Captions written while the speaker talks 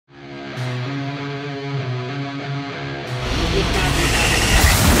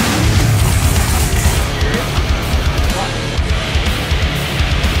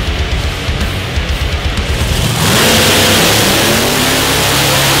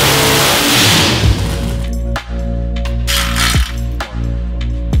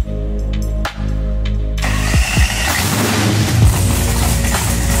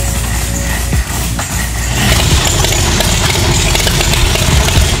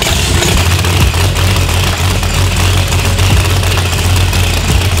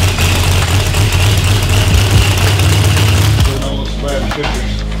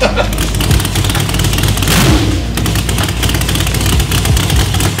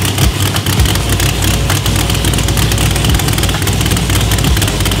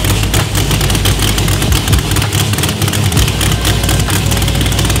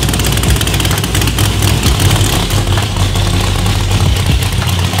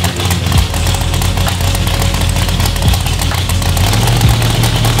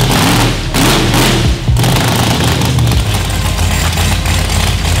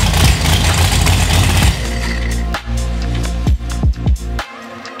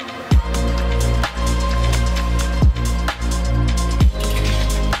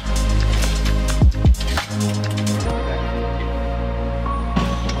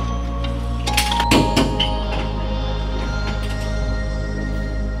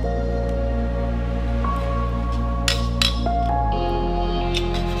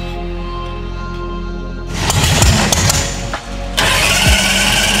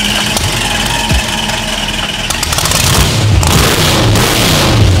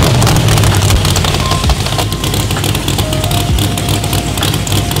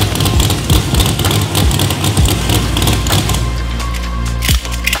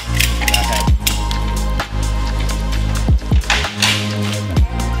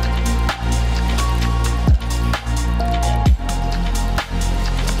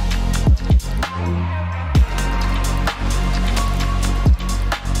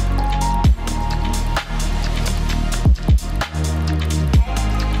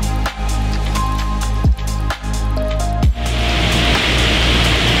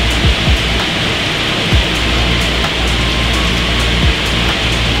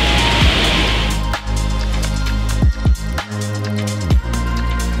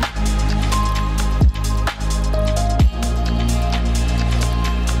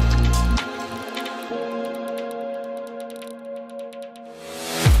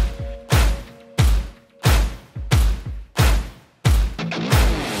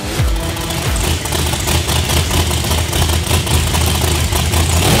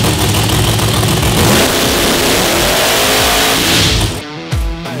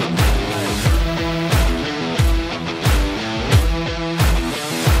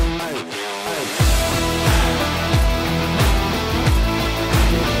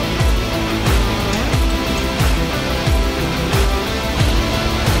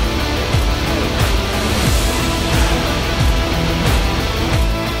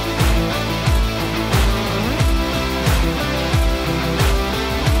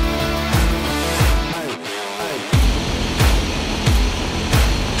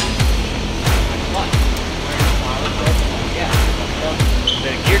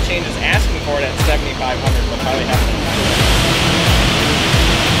Exchange is asking for it at $7,500. They'll probably have to.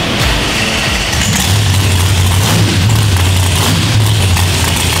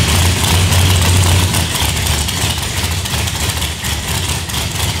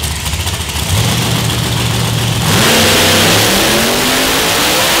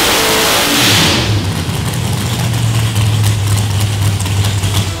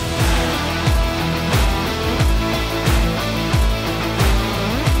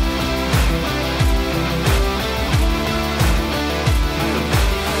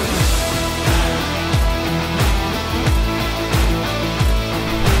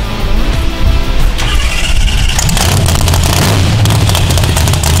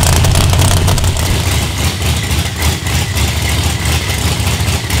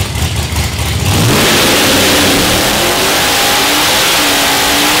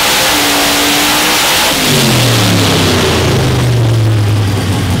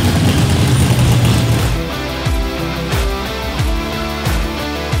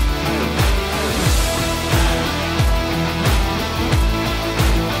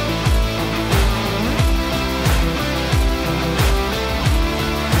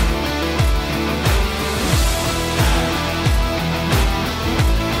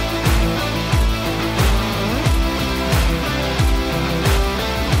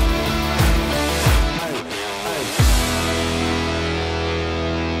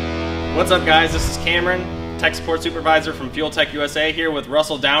 What's up guys, this is Cameron, Tech Support Supervisor from FuelTech USA here with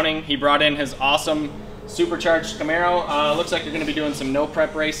Russell Downing. He brought in his awesome supercharged Camaro. Looks like you're going to be doing some no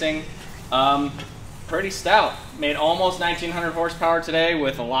prep racing. Pretty stout. Made almost 1900 horsepower today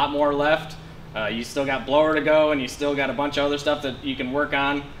with a lot more left. You still got blower to go and you still got a bunch of other stuff that you can work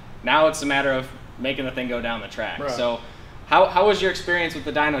on. Now it's a matter of making the thing go down the track. Right. So how was your experience with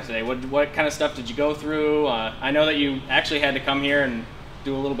the dyno today? What kind of stuff did you go through? I know that you actually had to come here and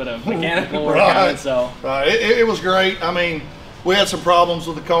do a little bit of mechanical work on it, so. Right, it was great. I mean, we had some problems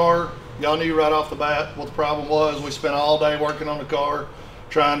with the car. Y'all knew right off the bat what the problem was. We spent all day working on the car,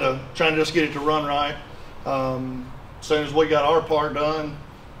 trying to just get it to run right. As soon as we got our part done,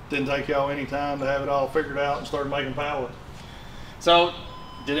 didn't take y'all any time to have it all figured out and start making power. So,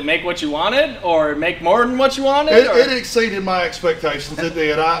 did it make what you wanted, or make more than what you wanted? It exceeded my expectations. It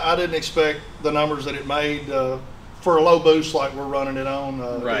did. I didn't expect the numbers that it made. For a low boost like we're running it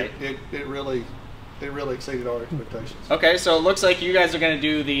on, right. It really exceeded our expectations. Okay, so it looks like you guys are going to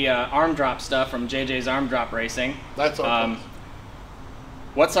do the arm drop stuff from JJ's Arm Drop Racing. That's our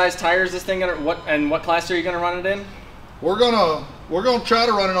What size tire is this thing gonna? What class are you going to run it in? We're gonna try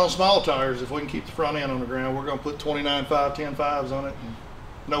to run it on small tires if we can keep the front end on the ground. We're gonna put 29.5, 10.5s on it, and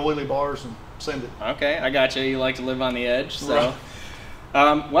no wheelie bars, and send it. Okay, I got you. You like to live on the edge, so. Right.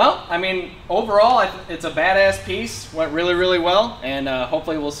 Well, I mean, overall, it's a badass piece. Went really, really well, and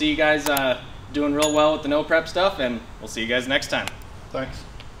hopefully we'll see you guys doing real well with the no prep stuff, and we'll see you guys next time. Thanks.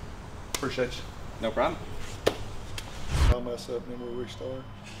 Appreciate you. No problem. I'll mess up and then we'll restart.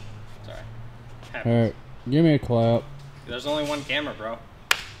 Sorry. All right, give me a clap. There's only one camera, bro.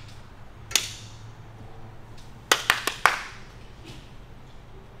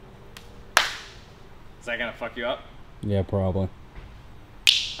 Is that gonna fuck you up? Yeah, probably.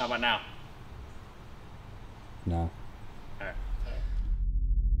 How about now? No. All right.